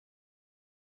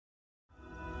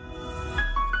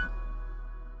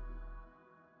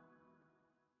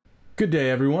Good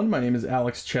day, everyone. My name is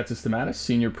Alex Chatzistamatis,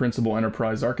 Senior Principal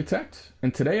Enterprise Architect,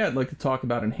 and today I'd like to talk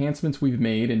about enhancements we've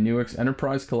made in Nuix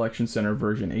Enterprise Collection Center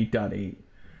version 8.8.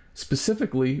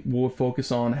 Specifically, we'll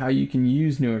focus on how you can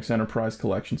use Nuix Enterprise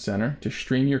Collection Center to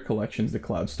stream your collections to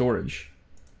cloud storage.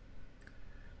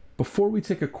 Before we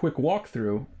take a quick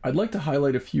walkthrough, I'd like to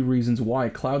highlight a few reasons why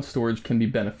cloud storage can be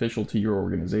beneficial to your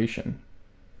organization.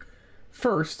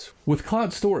 First, with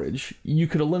cloud storage, you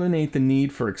could eliminate the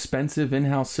need for expensive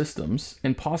in-house systems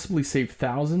and possibly save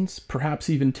thousands, perhaps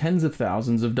even tens of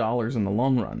thousands of dollars in the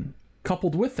long run.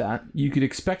 Coupled with that, you could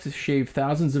expect to shave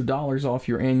thousands of dollars off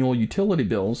your annual utility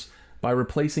bills by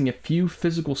replacing a few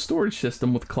physical storage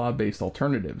systems with cloud-based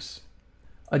alternatives.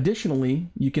 Additionally,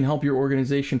 you can help your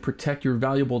organization protect your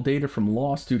valuable data from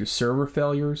loss due to server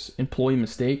failures, employee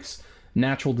mistakes,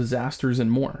 natural disasters,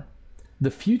 and more. The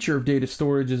future of data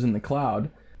storage is in the cloud.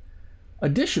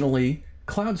 Additionally,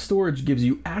 cloud storage gives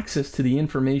you access to the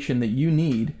information that you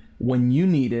need when you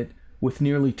need it with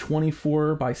nearly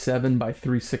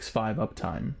 24/7/365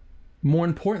 uptime. More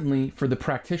importantly, for the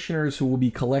practitioners who will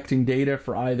be collecting data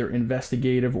for either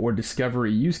investigative or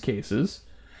discovery use cases,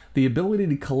 the ability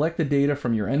to collect the data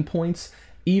from your endpoints,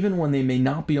 even when they may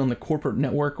not be on the corporate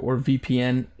network or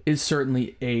VPN, is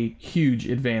certainly a huge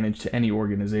advantage to any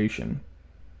organization.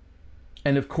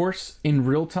 And of course, in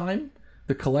real time,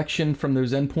 the collection from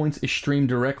those endpoints is streamed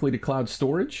directly to cloud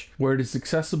storage, where it is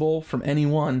accessible from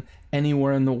anyone,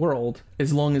 anywhere in the world,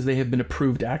 as long as they have been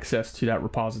approved access to that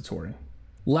repository.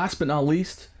 Last but not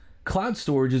least, cloud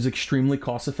storage is extremely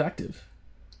cost effective.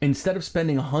 Instead of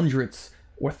spending hundreds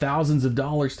or thousands of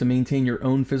dollars to maintain your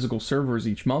own physical servers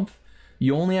each month,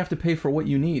 you only have to pay for what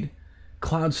you need.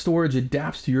 Cloud storage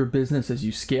adapts to your business as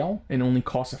you scale and only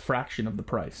costs a fraction of the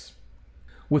price.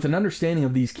 With an understanding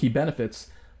of these key benefits,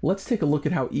 let's take a look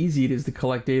at how easy it is to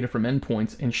collect data from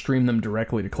endpoints and stream them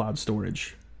directly to cloud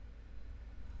storage.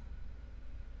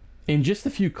 In just a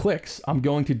few clicks, I'm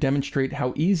going to demonstrate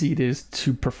how easy it is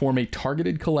to perform a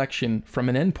targeted collection from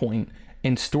an endpoint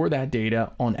and store that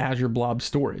data on Azure Blob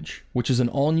Storage, which is an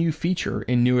all-new feature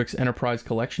in Nuix Enterprise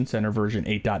Collection Center version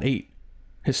 8.8.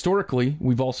 Historically,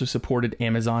 we've also supported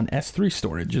Amazon S3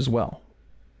 storage as well.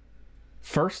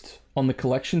 First, on the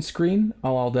collection screen,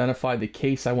 I'll identify the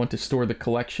case I want to store the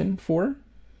collection for,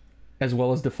 as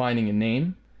well as defining a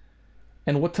name,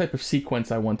 and what type of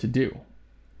sequence I want to do.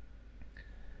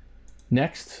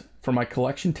 Next, for my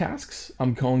collection tasks,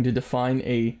 I'm going to define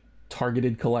a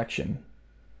targeted collection.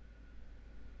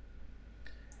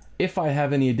 If I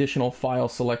have any additional file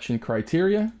selection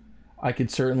criteria, I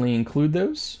could certainly include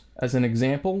those. As an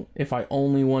example, if I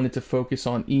only wanted to focus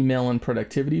on email and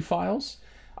productivity files,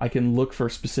 I can look for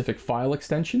specific file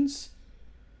extensions,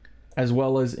 as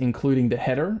well as including the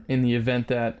header in the event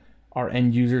that our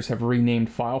end users have renamed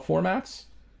file formats,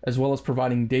 as well as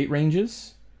providing date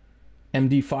ranges,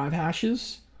 MD5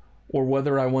 hashes, or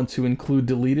whether I want to include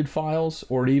deleted files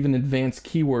or even advanced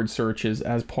keyword searches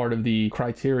as part of the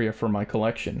criteria for my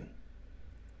collection.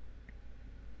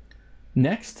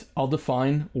 Next, I'll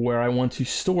define where I want to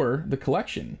store the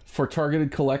collection. For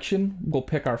targeted collection, we'll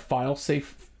pick our file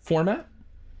safe format,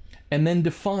 and then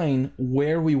define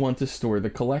where we want to store the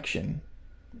collection.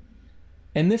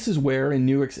 And this is where in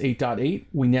Nuix 8.8,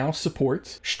 we now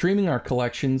support streaming our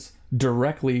collections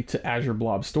directly to Azure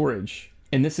Blob Storage.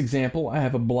 In this example, I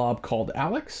have a blob called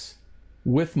Alex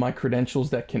with my credentials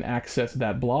that can access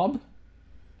that blob.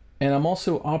 And I'm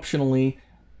also optionally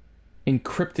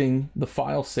encrypting the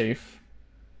file safe,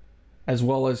 as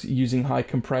well as using high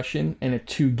compression and a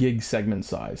 2 gig segment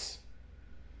size.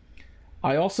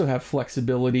 I also have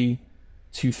flexibility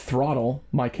to throttle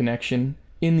my connection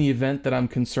in the event that I'm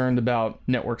concerned about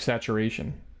network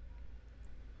saturation.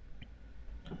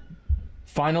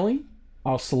 Finally,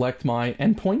 I'll select my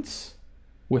endpoints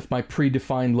with my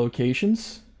predefined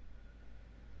locations,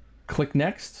 click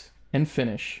Next, and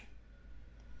Finish.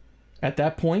 At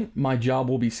that point, my job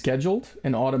will be scheduled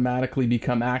and automatically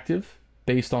become active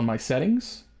based on my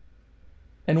settings.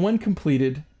 And when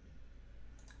completed,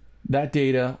 that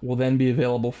data will then be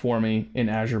available for me in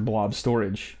Azure Blob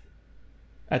Storage.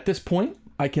 At this point,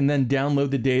 I can then download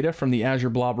the data from the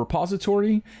Azure Blob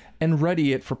repository and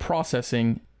ready it for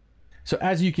processing. So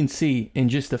as you can see, in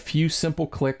just a few simple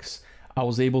clicks, I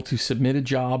was able to submit a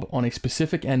job on a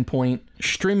specific endpoint,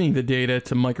 streaming the data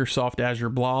to Microsoft Azure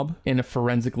Blob in a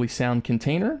forensically sound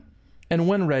container. And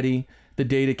when ready, the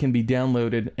data can be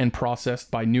downloaded and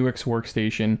processed by Nuix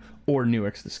Workstation or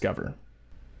Nuix Discover.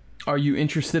 Are you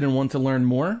interested and want to learn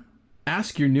more?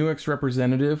 Ask your Nuix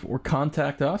representative or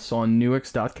contact us on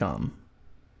nuix.com.